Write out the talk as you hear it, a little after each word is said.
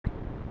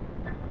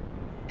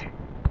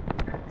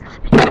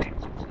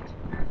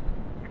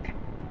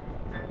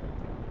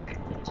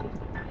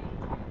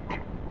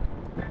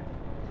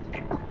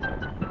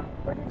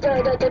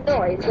the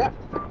noise.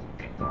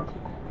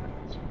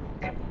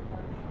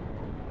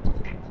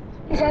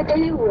 Is that the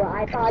new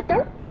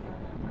iPod?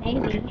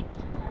 Maybe.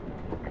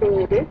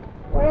 Baby.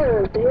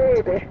 Oh,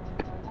 baby.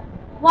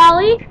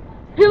 Wally,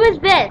 who is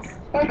this?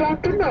 I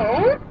don't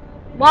know.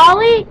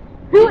 Wally,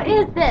 who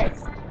is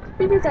this?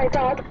 It is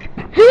iPod.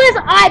 Who is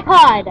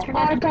iPod? Turn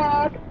up.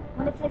 iPod.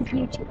 When it says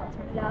YouTube, I'll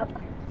turn it up.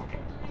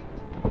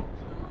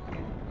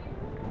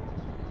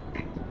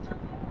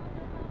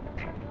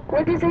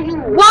 What is a you?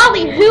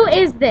 Wally, who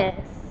is this?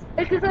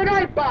 It is an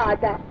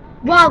iPod.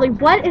 Wally,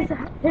 what is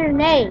her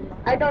name?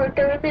 I don't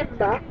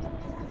remember.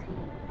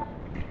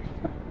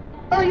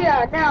 Oh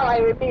yeah, now I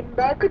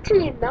remember.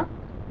 Katrina.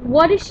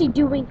 What is she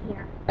doing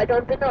here? I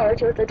don't know.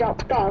 She was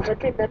dropped off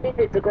 10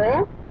 minutes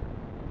ago.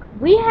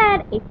 We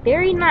had a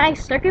very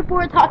nice circuit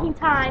board talking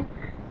time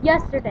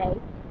yesterday,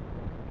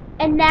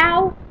 and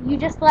now you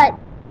just let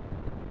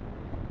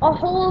a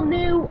whole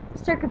new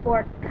circuit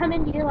board come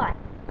into your life.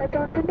 I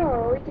don't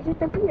know. It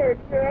just appeared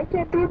here. I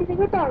can't do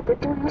anything about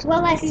it.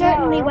 Well, I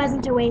certainly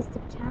wasn't a waste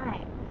of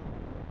time.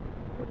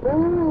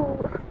 Ooh.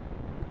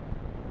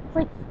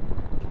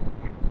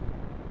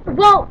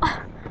 Well,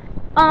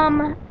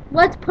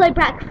 let's play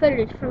back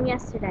footage from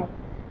yesterday.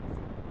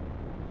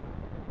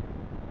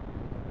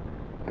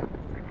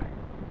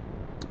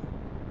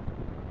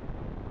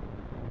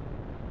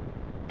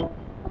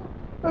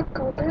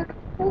 Go back.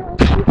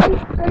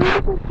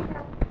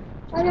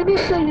 I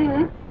miss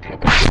you.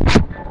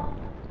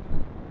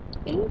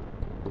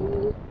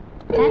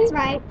 That's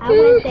right, I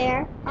went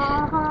there.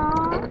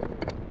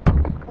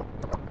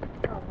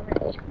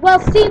 Well,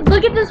 see,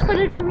 look at this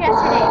footage from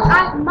yesterday.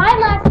 My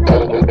last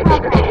name is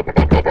Conrad,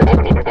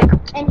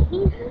 and he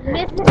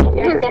missed me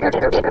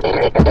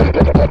yesterday.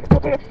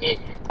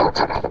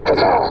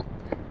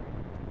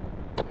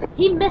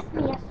 He missed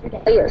me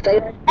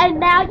yesterday. And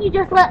now you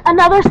just let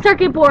another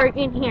circuit board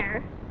in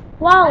here.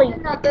 Wally.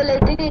 I'm not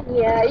let it in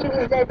here. It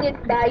was let in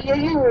by you.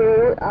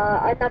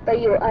 Not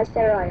you,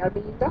 Sarah, I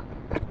mean.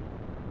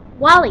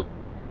 Wally.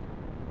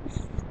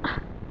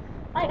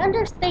 I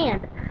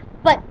understand,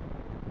 but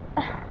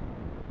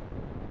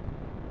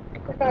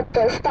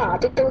not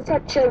start into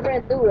such a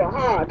brand new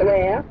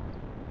hardware.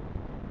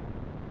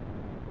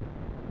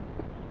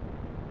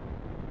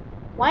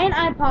 why an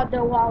iPod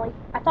though, Wally?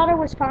 I thought it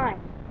was fine.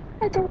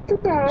 I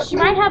don't know. She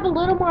might have a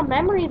little more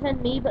memory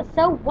than me, but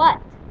so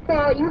what?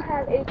 No, you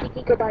have 80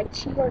 gigabytes.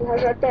 She only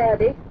has a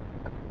 30.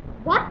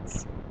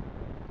 What?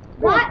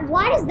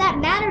 Why does that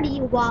matter to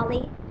you,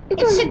 Wally? It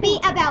should be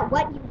about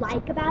what you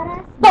like about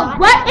us. But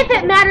what if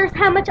it matters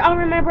how much I'll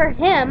remember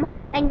him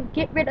and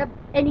get rid of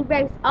and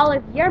erase all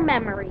of your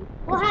memory?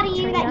 Well, how do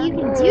you know that you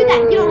can do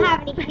that? You don't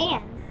have any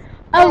hands.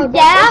 Oh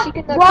yeah?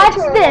 Watch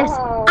this!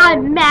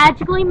 I'm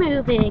magically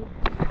moving.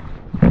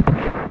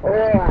 Oh,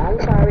 I'm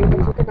sorry, but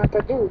you cannot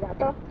do that.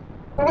 Oh,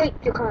 wait,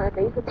 you can't.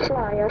 You can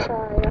fly. I'm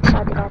sorry. I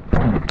thought about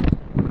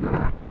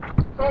that.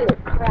 Holy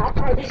crap,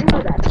 how did you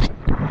do that?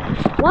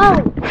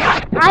 Well,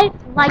 I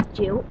liked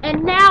you,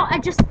 and now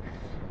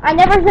I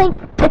never think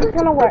it's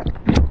gonna work.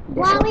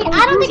 Wally,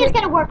 I don't think it's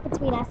gonna work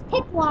between us.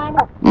 Pick one.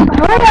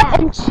 Hurry up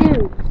and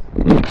choose.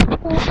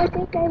 I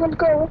think I will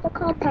go with the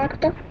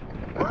compactor.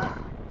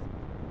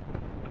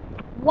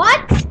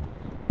 What?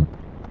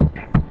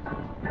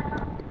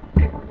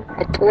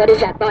 What is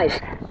that noise?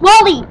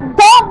 Wally,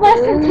 don't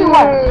listen to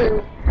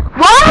her.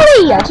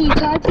 Wally!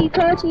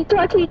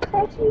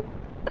 Touchy.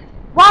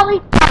 Wally,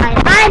 fine,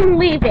 I'm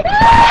leaving.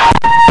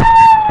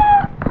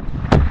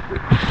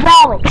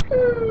 Wally.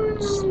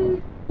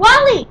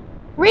 Wally!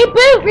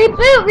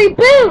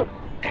 Reboot!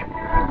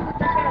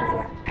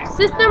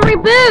 System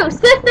reboot!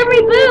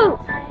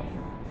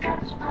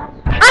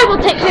 I will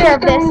take care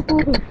of this.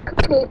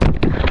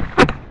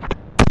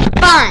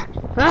 Fine.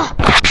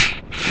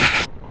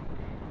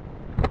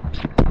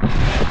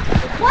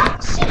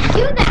 What should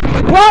do that?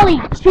 Wally,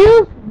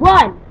 choose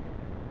one.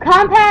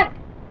 Compact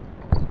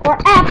or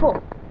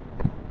Apple?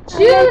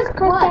 Choose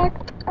one.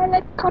 I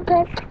like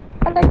compact.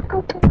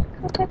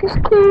 Compact is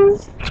cool.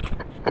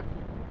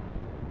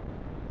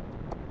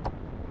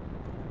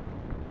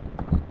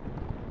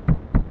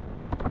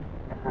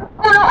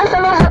 Oh no, I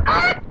fell over.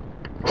 Ah!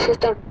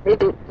 System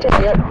reboot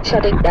failure,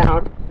 shutting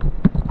down.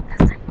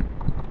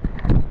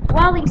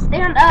 Wally,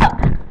 stand up.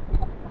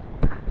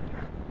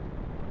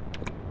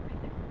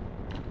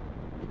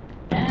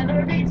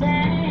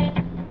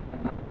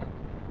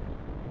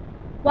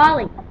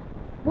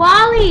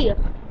 Wally!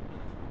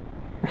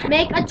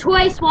 Make a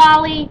choice,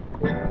 Wally.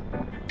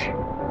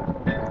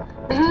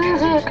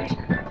 Music.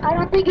 I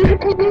don't think you can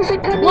play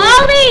music.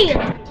 Wally!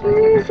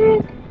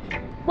 Music.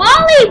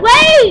 Wally,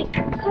 wait!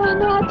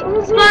 Cannot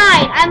music.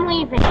 Fine, I'm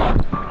leaving.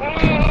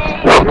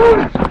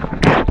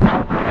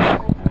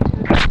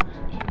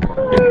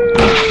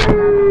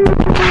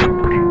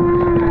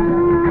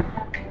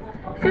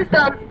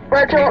 System,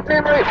 virtual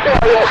memory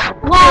failure.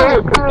 Wally,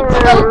 it's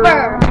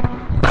over.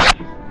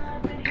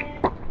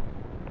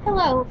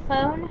 Hello,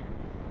 phone.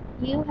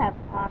 You have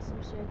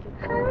awesome circuit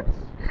boards.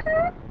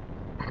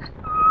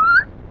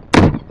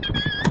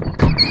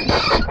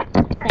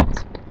 Thanks.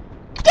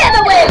 Get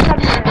away from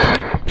her!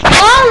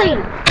 Wally!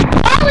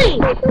 Wally!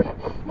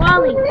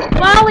 Wally!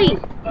 Wally!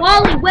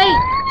 Wally, wait!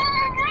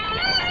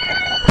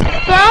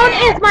 Phone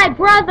is my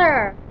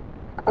brother!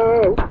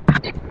 Oh.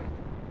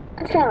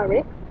 I'm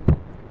sorry.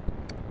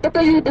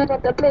 But you do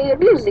not play your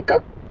music, huh?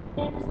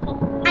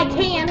 I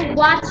can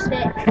watch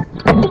it.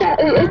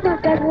 It's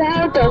not that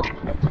loud, though.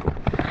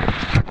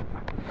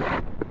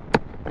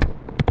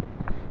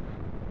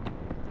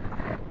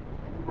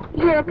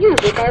 You hear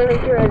music, I only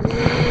hear a zzz.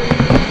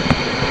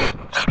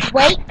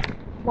 Wait,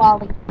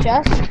 Wally,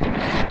 just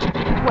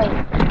wait.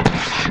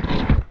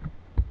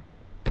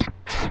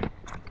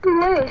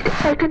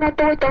 Wait, I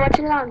cannot wait much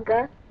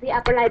longer. The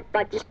Apple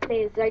iPod just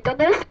plays right on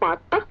the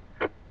spot.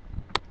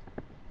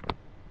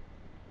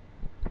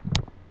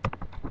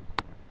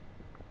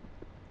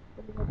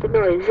 The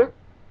noise.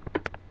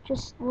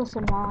 Just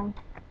listen, Wally.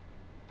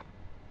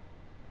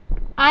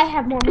 I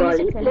have more Wally,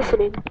 music than you.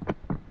 listening.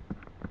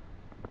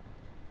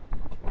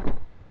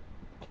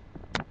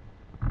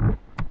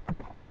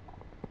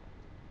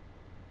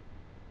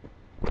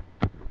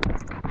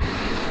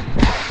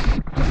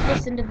 Just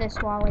listen to this,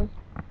 Wally.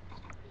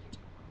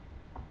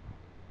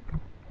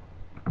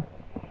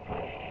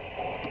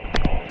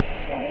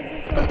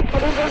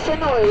 What is this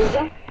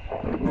noise?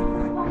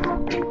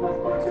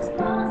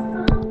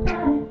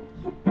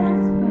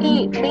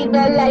 Me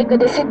not like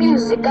this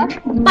music.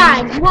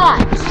 Fine,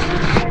 watch.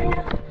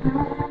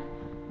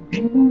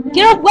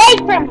 Get away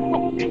from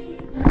me.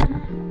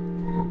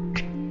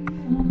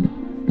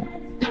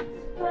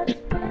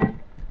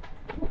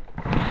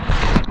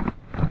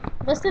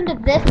 Listen to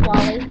this,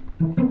 Wally.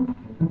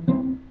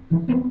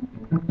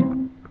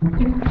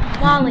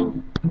 Wally.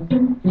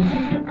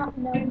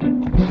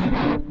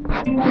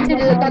 Did you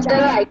not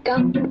like?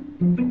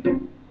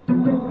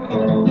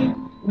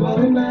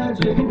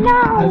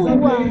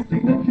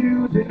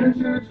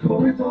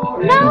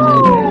 No! No!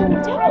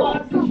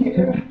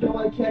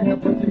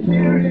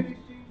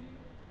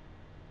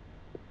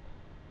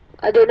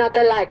 I do not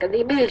like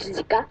the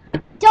music.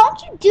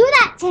 Don't you do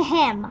that to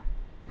him.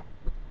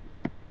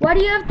 Why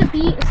do you have to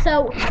be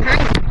so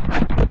kind?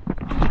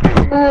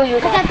 Oh, you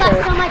Because I've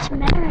got so much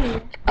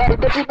memory. Oh,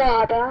 but you know,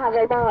 I don't have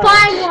a mind.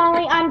 Fine,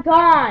 Wally, I'm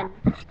gone.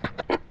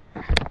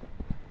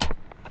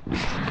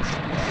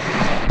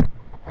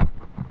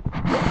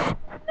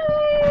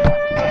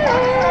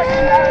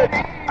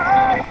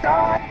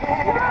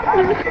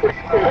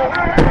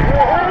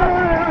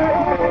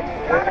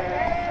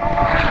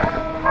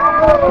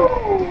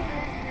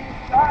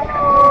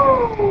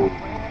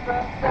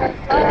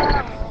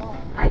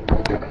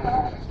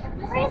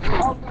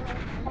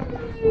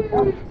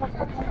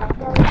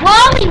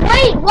 Wally,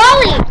 wait,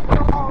 Wally!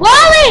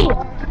 Wally!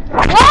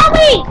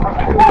 Wally!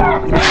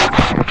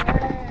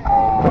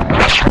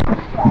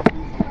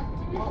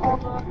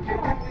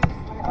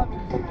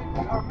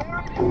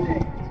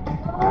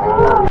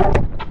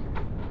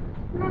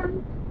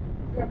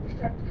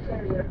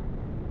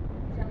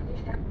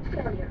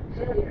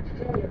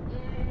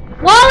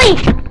 Wally!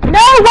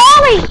 No,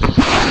 Wally!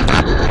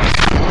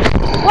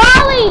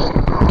 Wally!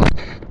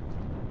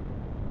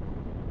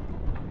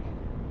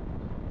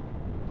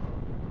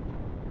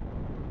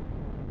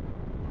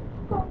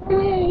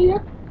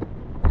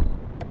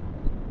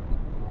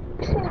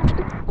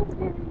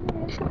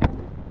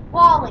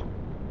 Wally,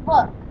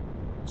 look.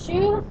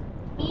 Choose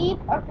Eve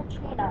or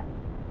Katrina.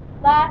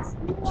 Last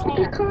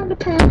chance. Come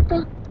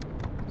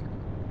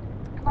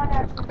on,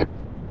 Ashley.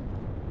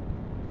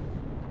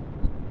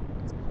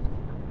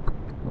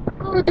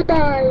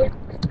 Goodbye.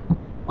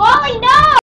 Wally, no!